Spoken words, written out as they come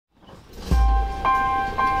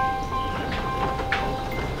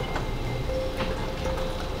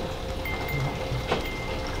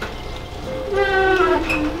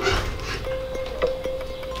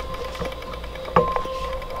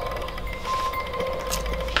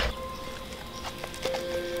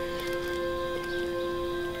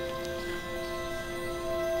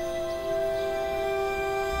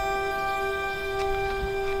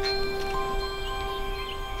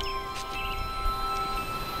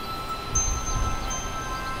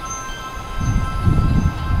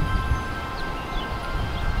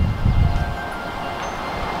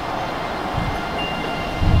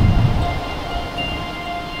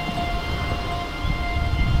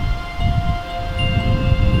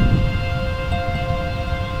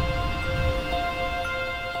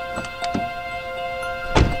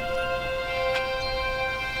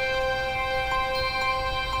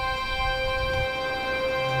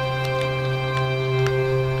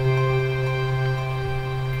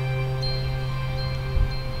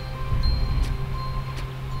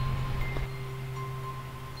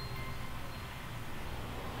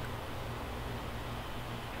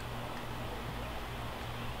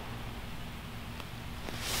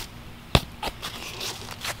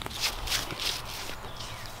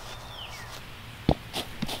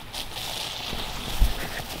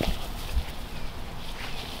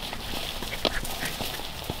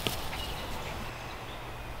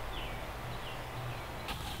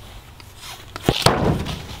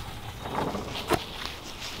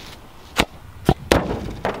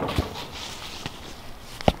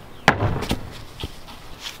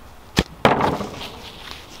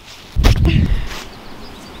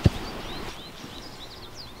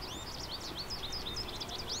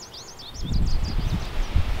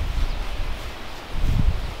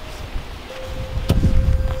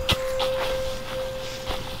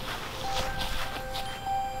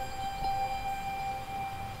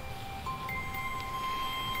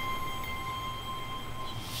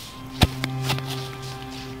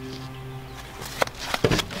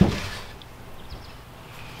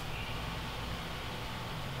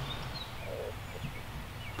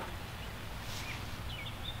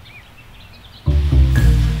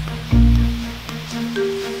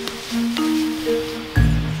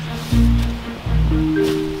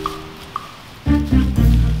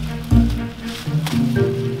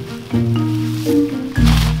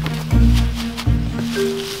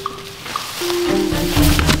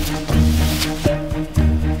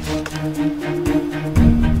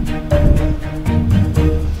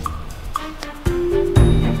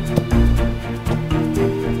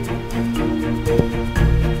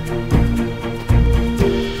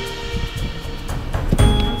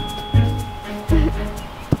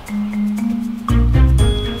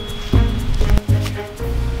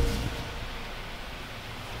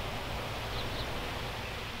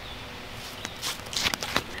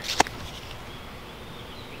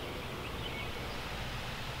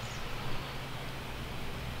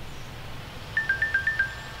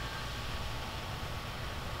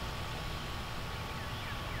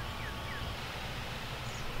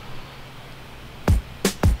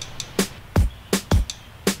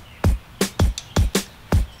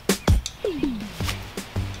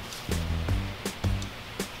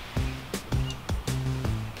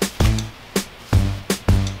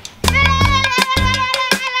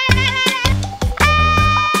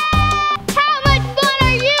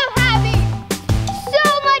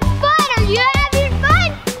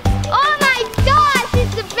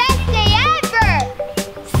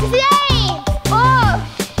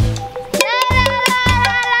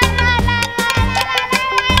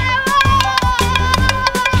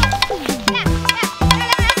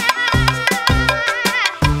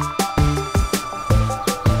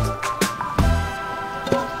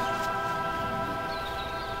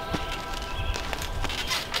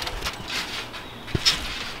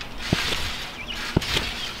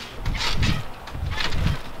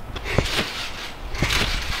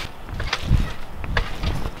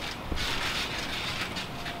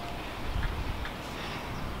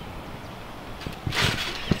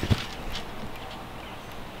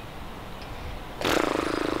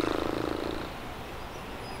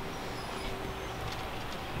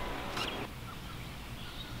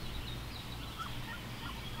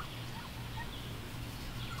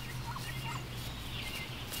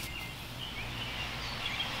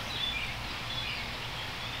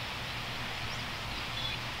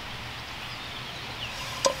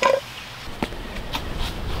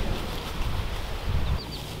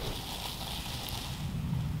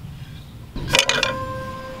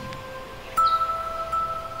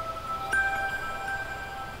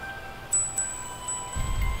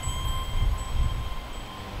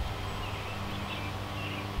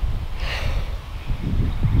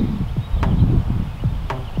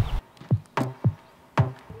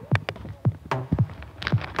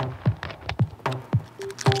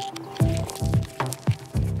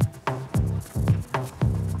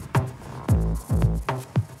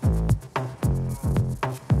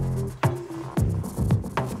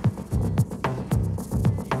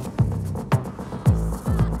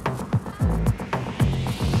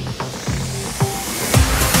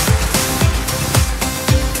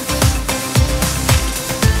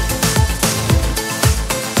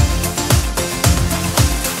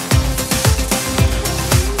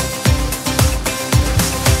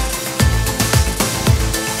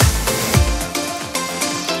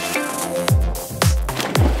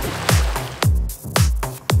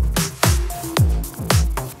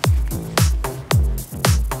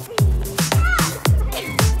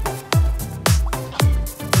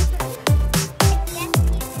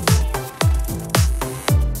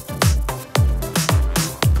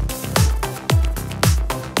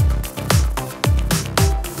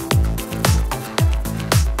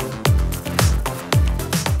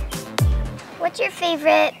What's your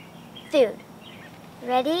favorite food?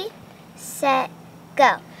 Ready, set,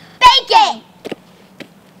 go. Bacon!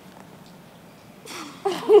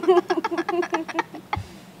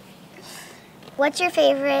 What's your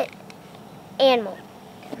favorite animal?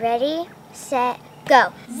 Ready, set,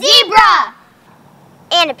 go. Zebra!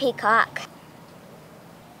 And a peacock.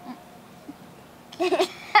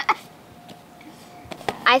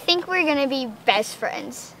 I think we're gonna be best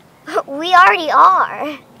friends. We already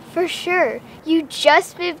are. For sure. You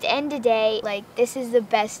just moved in today. Like, this is the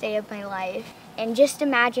best day of my life. And just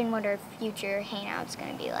imagine what our future hangout's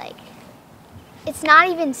gonna be like. It's not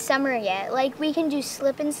even summer yet. Like, we can do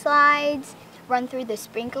slip and slides, run through the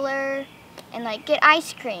sprinkler, and like get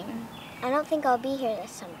ice cream. I don't think I'll be here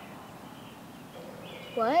this summer.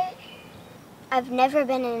 What? I've never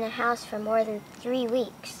been in a house for more than 3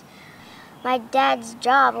 weeks. My dad's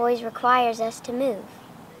job always requires us to move.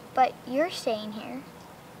 But you're staying here,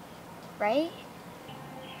 right?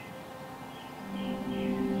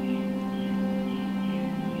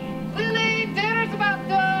 Lily, dinner's about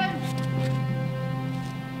done.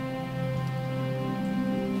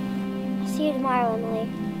 See you tomorrow, Emily.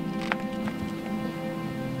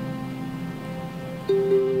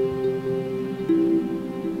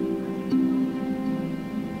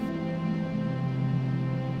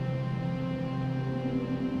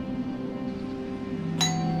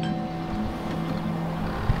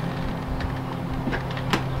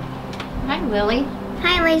 Hi, Lily.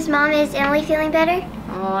 Hi, Emily's mom. Is Emily feeling better?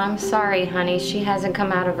 Oh, I'm sorry, honey. She hasn't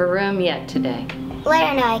come out of her room yet today. Let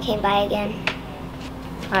her know I came by again.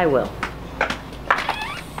 I will.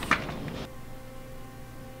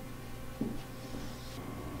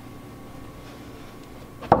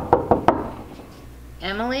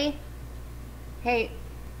 Emily? Hey,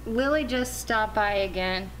 Lily just stopped by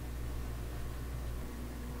again.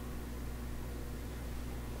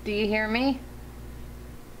 Do you hear me?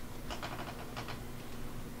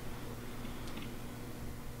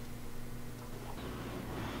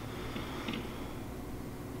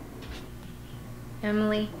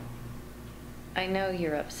 Emily, I know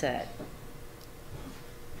you're upset.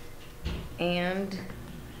 And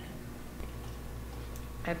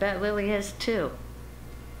I bet Lily is too.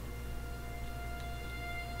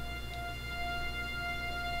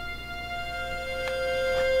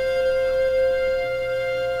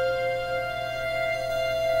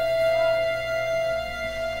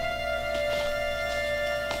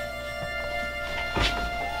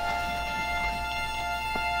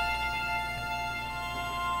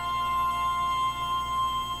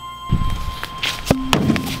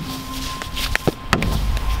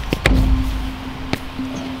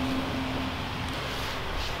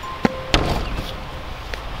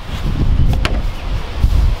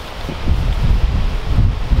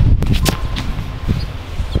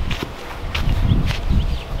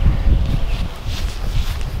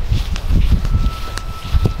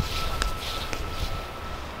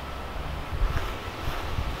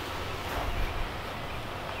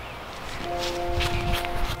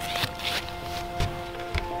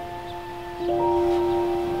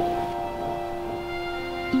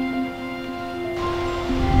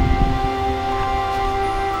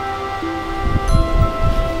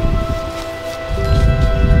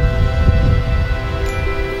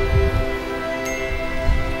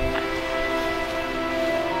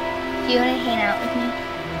 Do you want to hang out with me?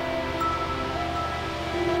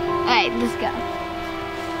 Alright, let's go.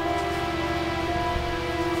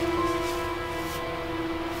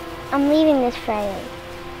 I'm leaving this Friday.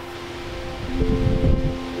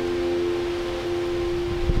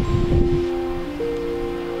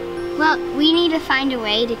 Well, we need to find a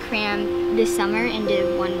way to cram this summer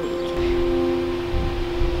into 1 week.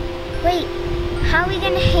 Wait, how are we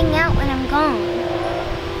gonna hang out when I'm gone?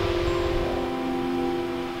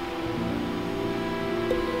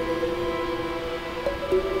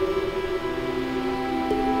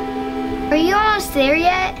 Are you almost there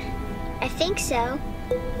yet? I think so.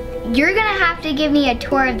 You're gonna have to give me a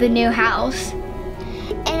tour of the new house.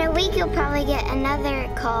 In a week, you'll probably get another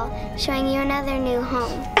call showing you another new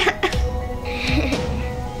home.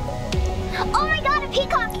 Oh my God, a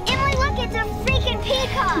peacock! Emily, look, it's a freaking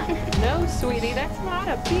peacock! No, sweetie, that's not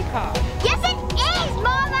a peacock. Yes,